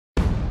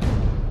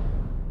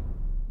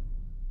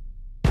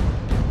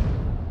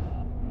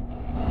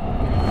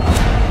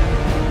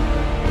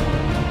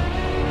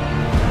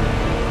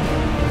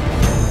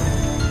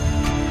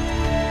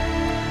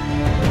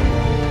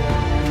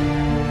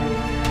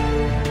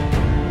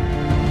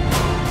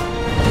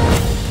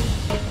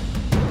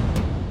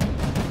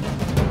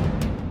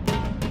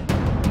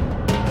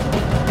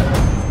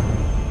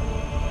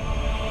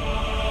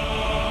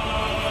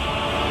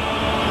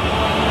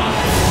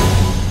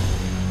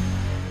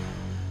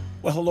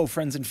Well, hello,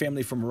 friends and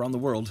family from around the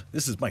world.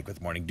 This is Mike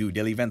with Morning Dew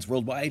Daily Events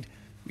Worldwide.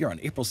 We are on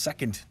April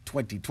 2nd,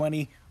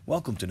 2020.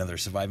 Welcome to another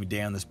surviving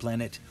day on this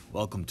planet.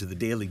 Welcome to the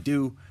Daily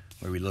Dew,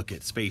 where we look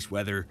at space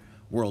weather,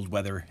 world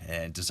weather,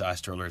 and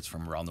disaster alerts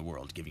from around the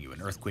world, giving you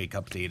an earthquake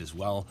update as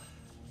well.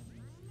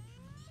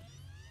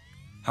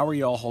 How are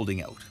you all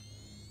holding out?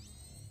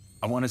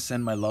 I want to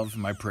send my love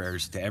and my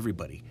prayers to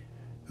everybody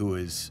who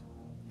is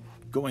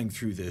going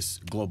through this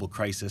global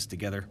crisis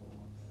together.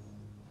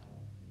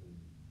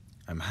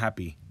 I'm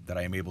happy that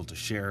I am able to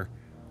share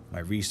my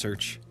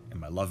research and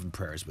my love and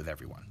prayers with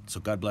everyone. So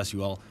God bless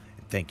you all,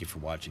 and thank you for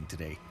watching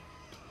today.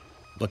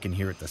 Looking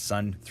here at the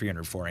sun,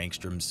 304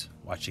 angstroms,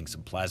 watching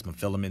some plasma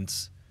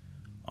filaments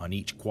on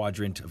each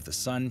quadrant of the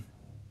sun.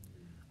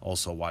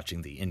 Also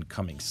watching the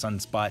incoming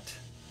sunspot.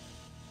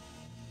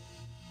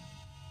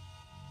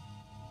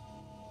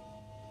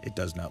 It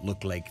does not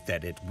look like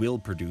that it will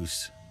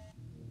produce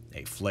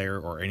a flare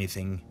or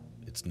anything.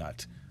 It's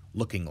not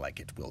looking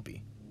like it will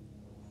be.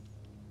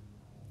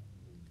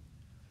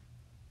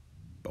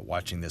 But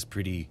watching this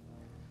pretty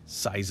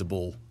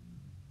sizable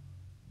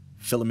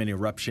filament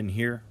eruption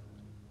here,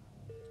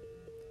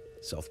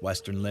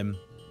 southwestern limb,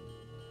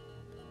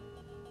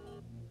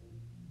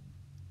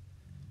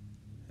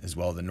 as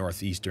well the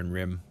northeastern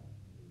rim.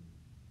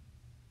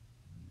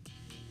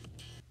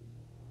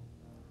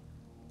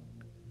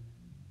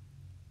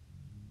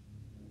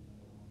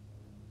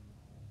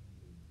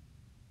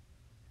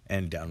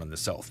 And down in the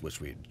south,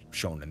 which we had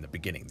shown in the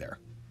beginning there.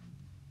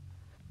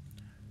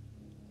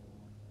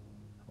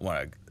 I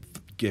want to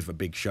give a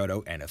big shout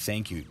out and a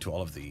thank you to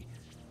all of the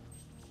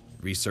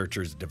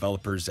researchers,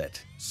 developers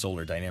at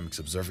Solar Dynamics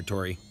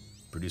Observatory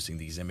producing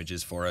these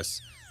images for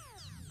us.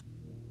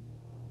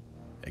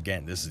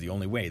 Again, this is the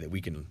only way that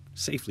we can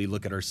safely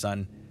look at our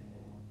sun.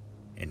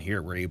 And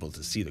here we're able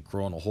to see the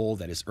coronal hole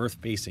that is Earth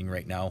facing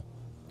right now.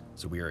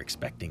 So we are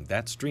expecting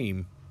that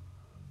stream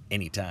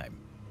anytime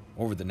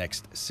over the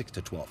next 6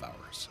 to 12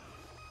 hours.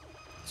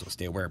 So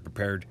stay aware and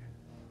prepared.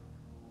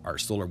 Our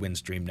solar wind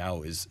stream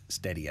now is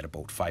steady at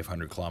about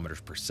 500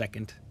 kilometers per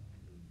second.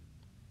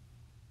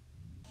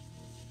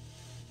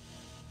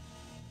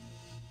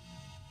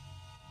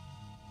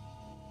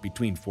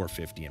 Between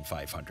 450 and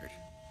 500.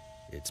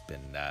 It's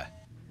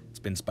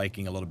been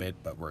spiking a little bit,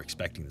 but we're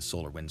expecting the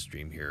solar wind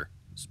stream here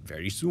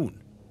very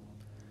soon.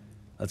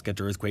 Let's get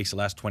to earthquakes the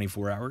last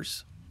 24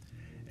 hours,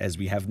 as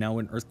we have now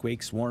an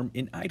earthquake swarm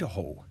in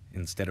Idaho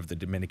instead of the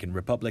Dominican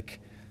Republic.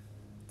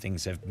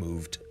 Things have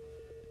moved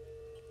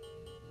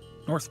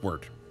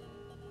northward.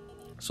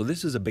 So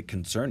this is a bit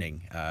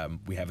concerning.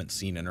 We haven't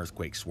seen an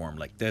earthquake swarm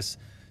like this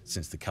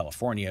since the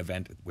California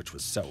event, which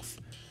was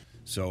south.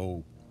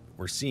 So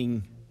we're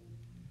seeing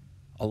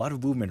a lot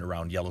of movement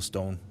around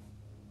Yellowstone.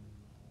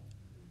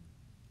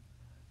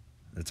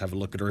 Let's have a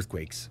look at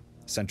earthquakes.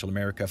 Central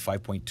America,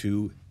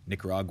 5.2.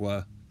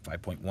 Nicaragua,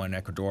 5.1.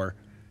 Ecuador.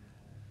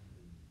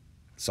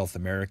 South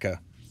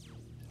America,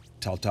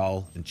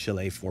 Tal in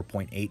Chile,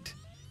 4.8.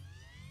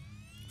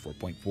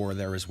 4.4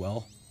 there as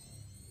well.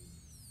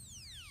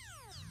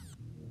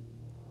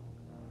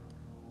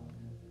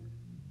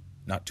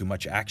 Not too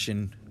much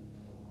action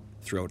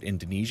throughout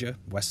Indonesia.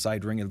 West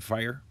side ring of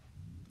fire,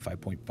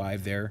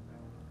 5.5 there.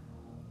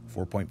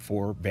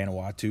 4.4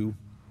 Vanuatu,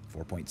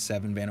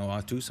 4.7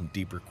 Vanuatu, some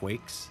deeper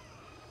quakes.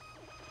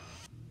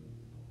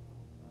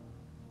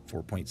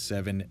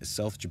 4.7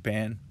 South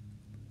Japan,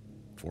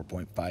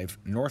 4.5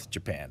 North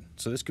Japan.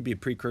 So this could be a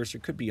precursor,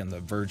 could be on the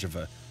verge of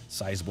a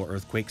sizable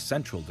earthquake.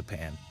 Central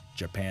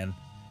Japan.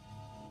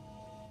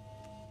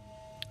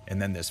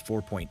 And then this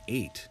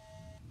 4.8,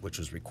 which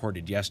was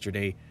recorded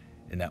yesterday,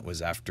 and that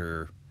was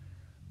after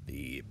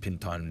the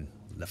Pinton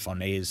La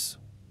Fournaise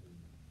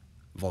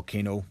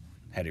volcano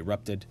had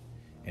erupted.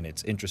 And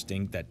it's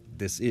interesting that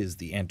this is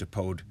the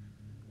antipode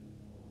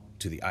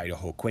to the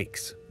Idaho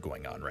quakes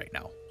going on right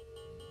now.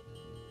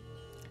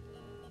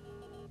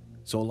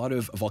 So a lot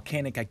of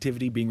volcanic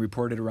activity being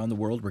reported around the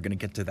world. We're going to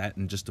get to that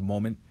in just a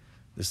moment.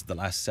 This is the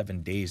last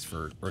 7 days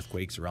for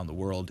earthquakes around the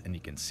world, and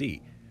you can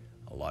see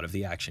a lot of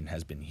the action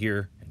has been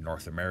here in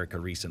North America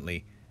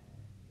recently.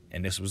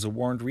 And this was a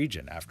warned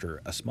region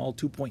after a small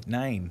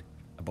 2.9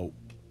 about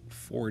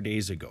 4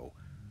 days ago,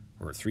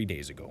 or 3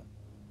 days ago.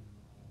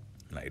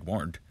 And I had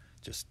warned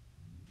just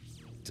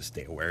to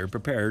stay aware and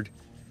prepared.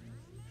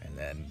 And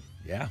then,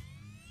 yeah,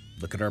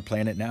 look at our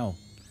planet now.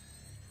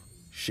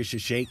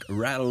 Shake,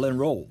 rattle, and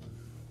roll.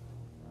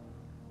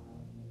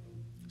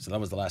 So that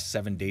was the last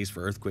 7 days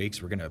for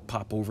earthquakes. We're going to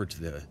pop over to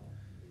the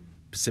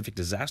Pacific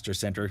Disaster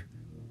Center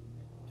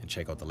and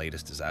check out the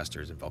latest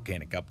disasters and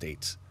volcanic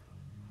updates.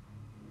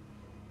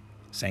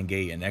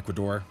 Sangay in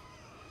Ecuador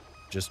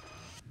just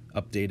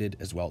updated,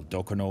 as well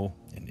Volcano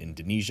in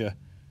Indonesia,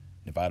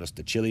 Nevados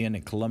de Chilean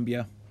in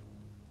Colombia,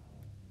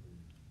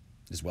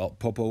 as well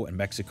Popo in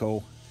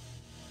Mexico,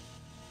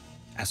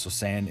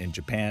 Asosan in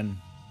Japan,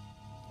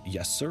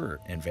 Yasur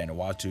in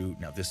Vanuatu.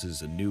 Now this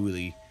is a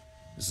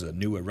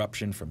new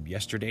eruption from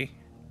yesterday.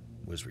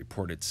 It was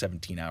reported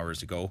 17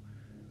 hours ago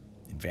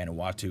in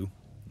Vanuatu,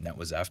 and that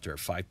was after a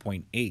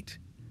 5.8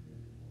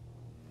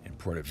 in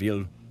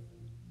Porterville,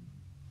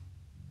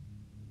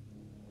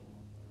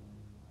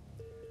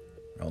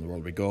 Around the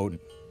world we go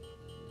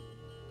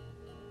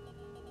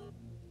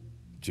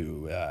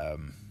to,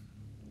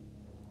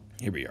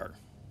 here we are.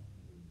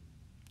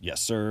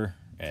 Yes, sir.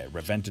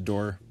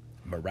 Reventador,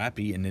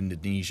 Merapi in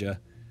Indonesia,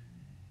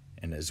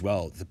 and as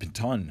well the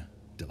Piton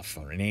de la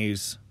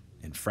Fournaise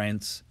in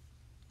France.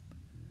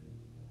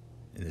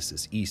 And this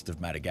is east of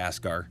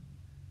Madagascar.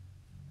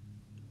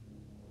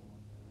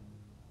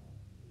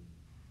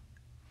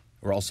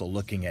 We're also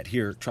looking at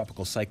here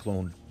Tropical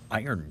Cyclone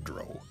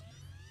Irondro.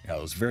 Now,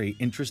 it was a very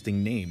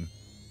interesting name,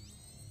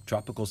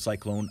 Tropical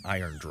Cyclone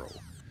Irondro.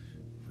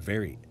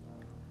 Very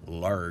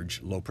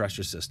large low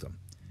pressure system.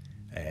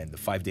 And the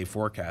 5-day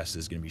forecast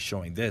is going to be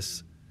showing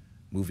this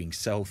moving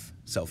south,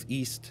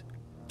 southeast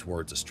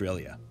towards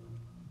Australia.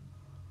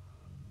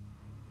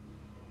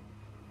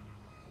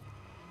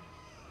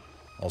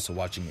 Also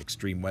watching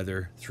extreme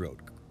weather throughout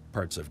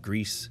parts of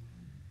Greece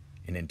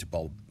and into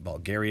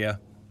Bulgaria,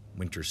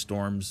 winter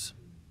storms,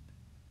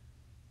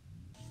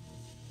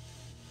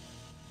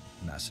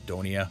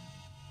 Macedonia,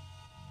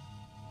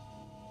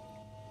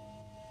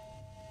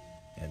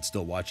 and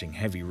still watching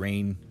heavy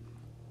rain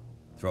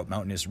throughout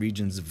mountainous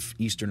regions of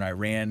eastern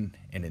Iran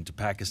and into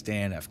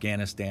Pakistan,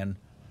 Afghanistan.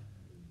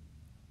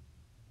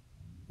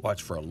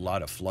 Watch for a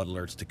lot of flood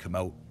alerts to come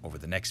out over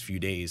the next few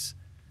days.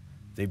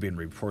 They've been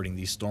reporting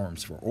these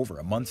storms for over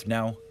a month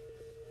now.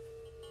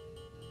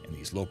 And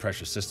these low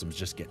pressure systems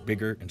just get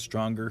bigger and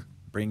stronger,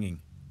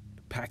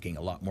 packing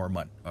a lot more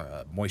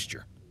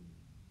moisture.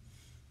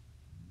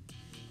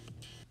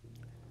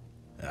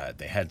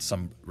 They had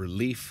some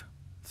relief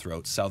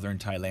throughout southern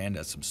Thailand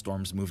as some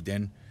storms moved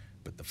in,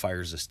 but the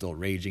fires are still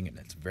raging and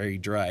it's very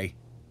dry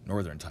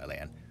northern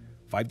Thailand.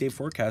 5-day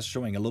forecast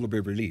showing a little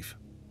bit of relief.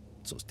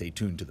 So stay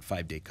tuned to the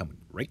 5-day coming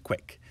right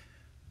quick.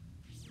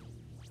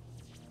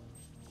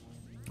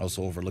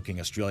 Also overlooking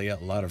Australia,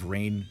 a lot of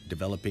rain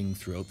developing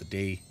throughout the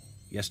day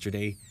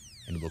yesterday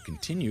and will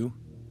continue.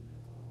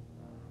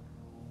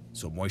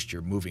 So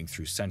moisture moving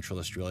through central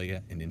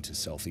Australia and into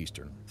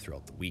southeastern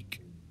throughout the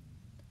week.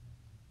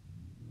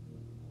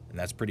 And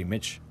that's pretty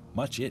much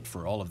it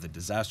for all of the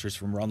disasters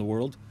from around the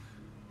world.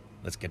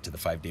 Let's get to the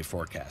 5-day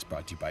forecast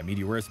brought to you by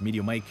Meteor Earth,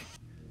 Meteor Mike,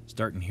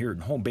 starting here in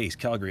home base,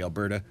 Calgary,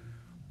 Alberta,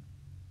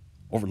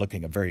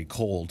 overlooking a very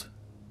cold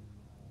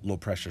low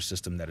pressure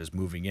system that is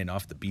moving in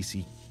off the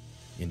BC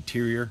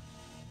interior.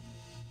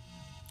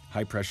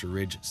 High pressure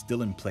ridge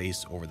still in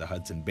place over the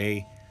Hudson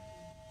Bay.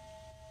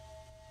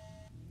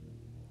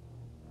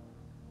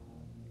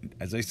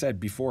 As I said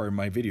before in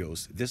my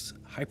videos, this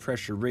high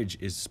pressure ridge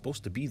is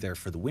supposed to be there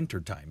for the winter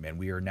time, and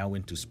we are now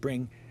into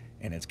spring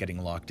and it's getting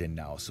locked in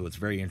now. So it's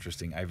very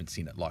interesting. I haven't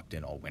seen it locked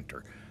in all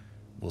winter.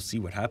 We'll see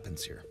what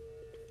happens here.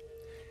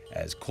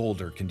 As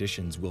colder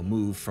conditions will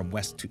move from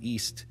west to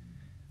east,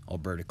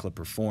 Alberta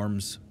Clipper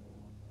forms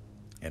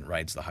and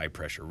rides the high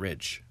pressure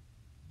ridge.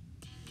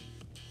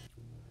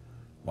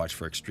 Watch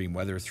for extreme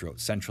weather throughout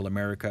Central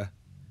America.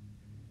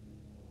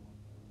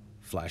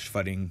 Flash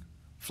flooding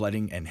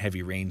and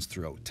heavy rains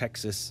throughout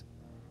Texas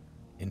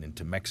and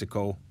into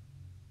Mexico.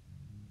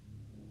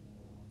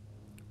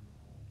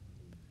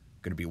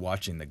 Going to be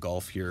watching the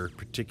Gulf here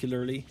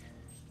particularly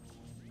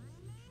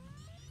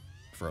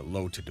for a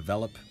low to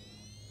develop.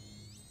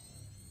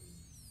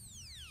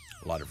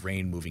 A lot of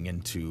rain moving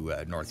into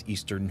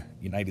northeastern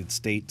United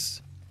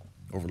States,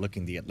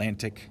 overlooking the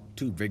Atlantic.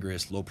 2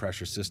 vigorous low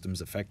pressure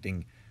systems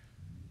affecting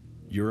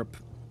Europe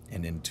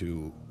and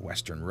into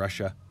western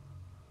Russia.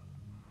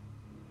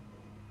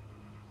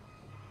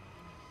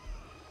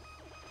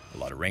 A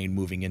lot of rain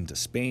moving into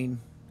Spain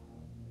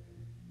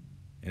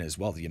and as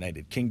well the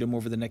United Kingdom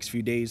over the next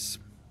few days.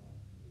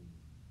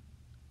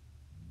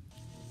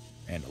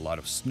 And a lot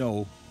of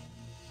snow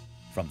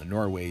from the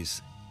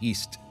Norways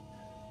east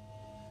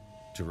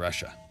to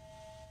Russia.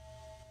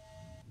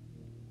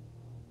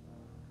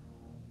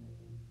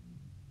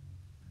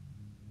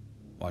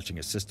 Watching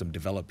a system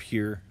develop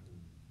here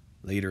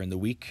later in the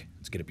week.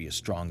 It's going to be a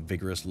strong,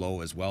 vigorous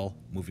low as well,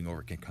 moving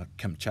over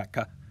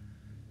Kamchatka.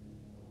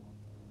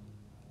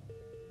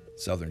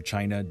 Southern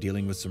China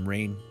dealing with some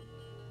rain.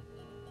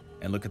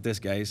 And look at this,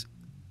 guys.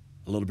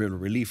 A little bit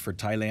of relief for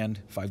Thailand.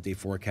 5-day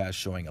forecast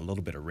showing a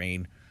little bit of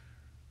rain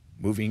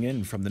moving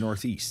in from the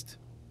northeast.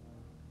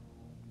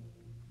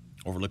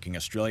 Overlooking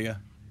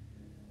Australia,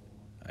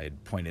 I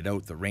had pointed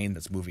out the rain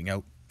that's moving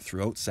out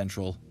throughout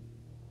central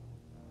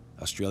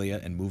Australia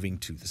and moving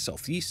to the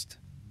southeast.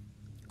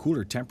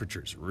 Cooler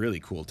temperatures, really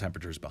cool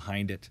temperatures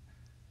behind it.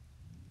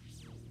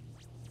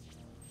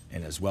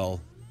 And as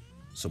well,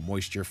 some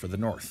moisture for the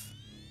north.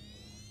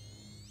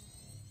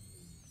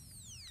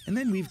 And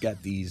then we've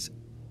got these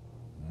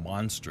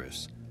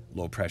monstrous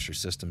low pressure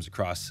systems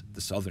across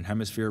the southern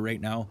hemisphere right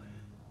now.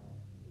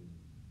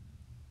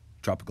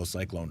 Tropical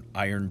Cyclone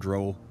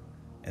Irondro.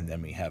 And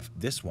then we have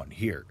this one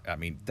here. I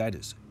mean, that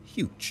is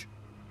huge.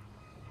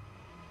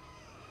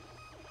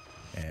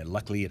 And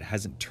luckily it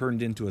hasn't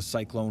turned into a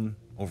cyclone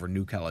over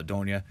New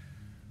Caledonia.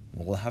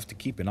 We'll have to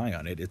keep an eye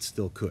on it. It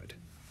still could.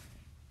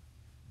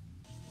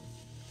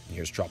 And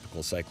here's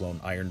Tropical Cyclone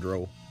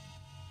Irondro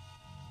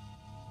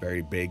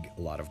Very big,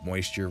 a lot of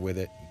moisture with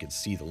it. You can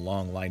see the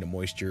long line of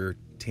moisture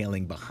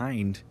tailing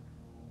behind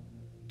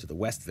to the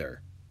west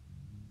there.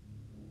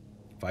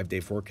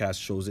 5-day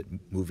forecast shows it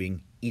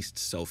moving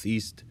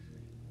east-southeast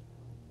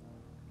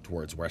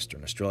towards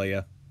Western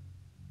Australia.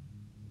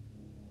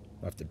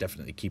 We'll have to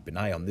definitely keep an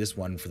eye on this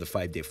one for the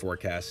 5-day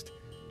forecast,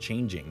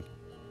 changing,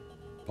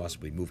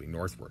 possibly moving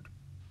northward.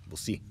 We'll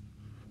see.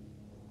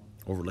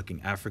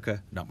 Overlooking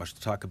Africa, not much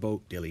to talk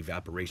about. Daily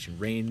evaporation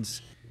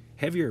rains,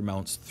 heavier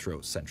amounts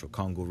throughout central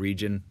Congo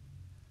region.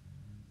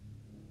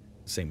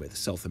 Same with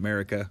South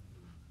America.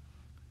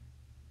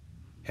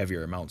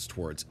 Heavier amounts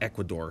towards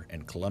Ecuador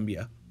and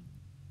Colombia.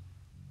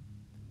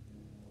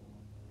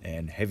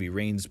 And heavy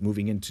rains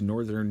moving into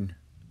northern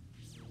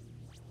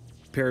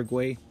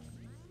Paraguay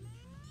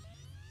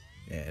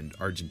and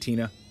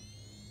Argentina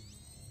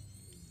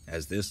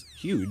as this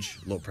huge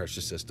low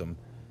pressure system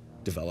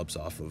develops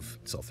off of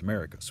South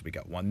America. So we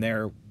got one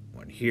there,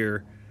 one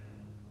here,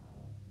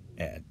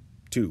 and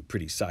two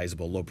pretty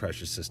sizable low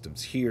pressure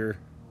systems here.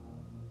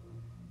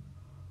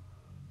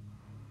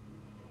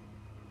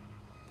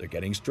 They're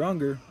getting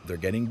stronger, they're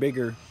getting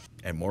bigger,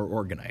 and more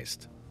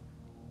organized.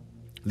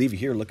 Leave you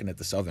here looking at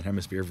the Southern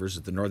Hemisphere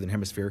versus the Northern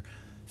Hemisphere.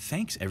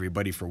 Thanks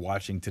everybody for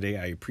watching today.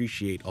 I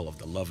appreciate all of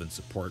the love and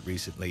support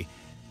recently.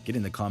 Get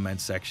in the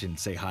comments section,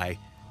 say hi,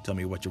 tell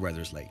me what your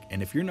weather's like.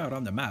 And if you're not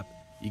on the map,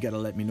 you gotta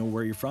let me know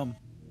where you're from.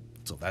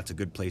 So that's a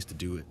good place to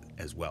do it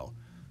as well.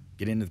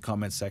 Get into the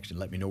comments section,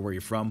 let me know where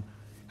you're from.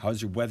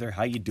 How's your weather?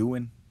 How you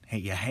doing? Hey,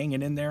 you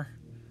hanging in there?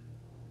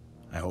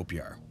 I hope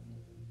you are.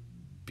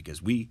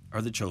 Because we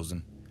are the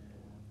chosen.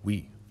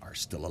 We are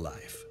still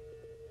alive.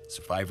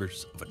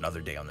 Survivors of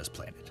another day on this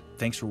planet.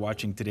 Thanks for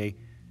watching today.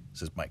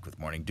 This is Mike with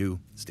Morning Dew.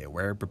 Stay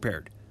aware and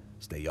prepared.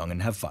 Stay young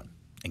and have fun.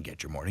 And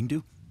get your morning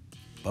dew.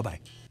 Bye-bye.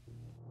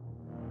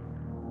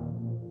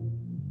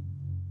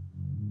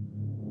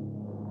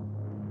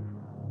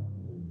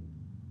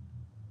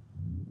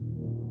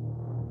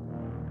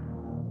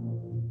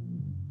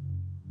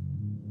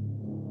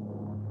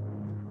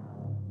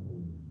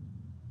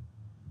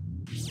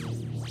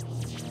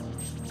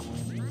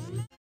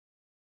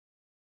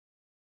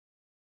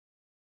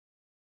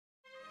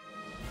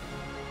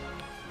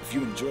 If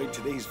you enjoyed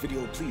today's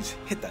video, please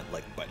hit that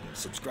like button,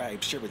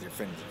 subscribe, share with your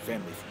friends and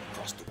family from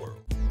across the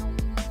world.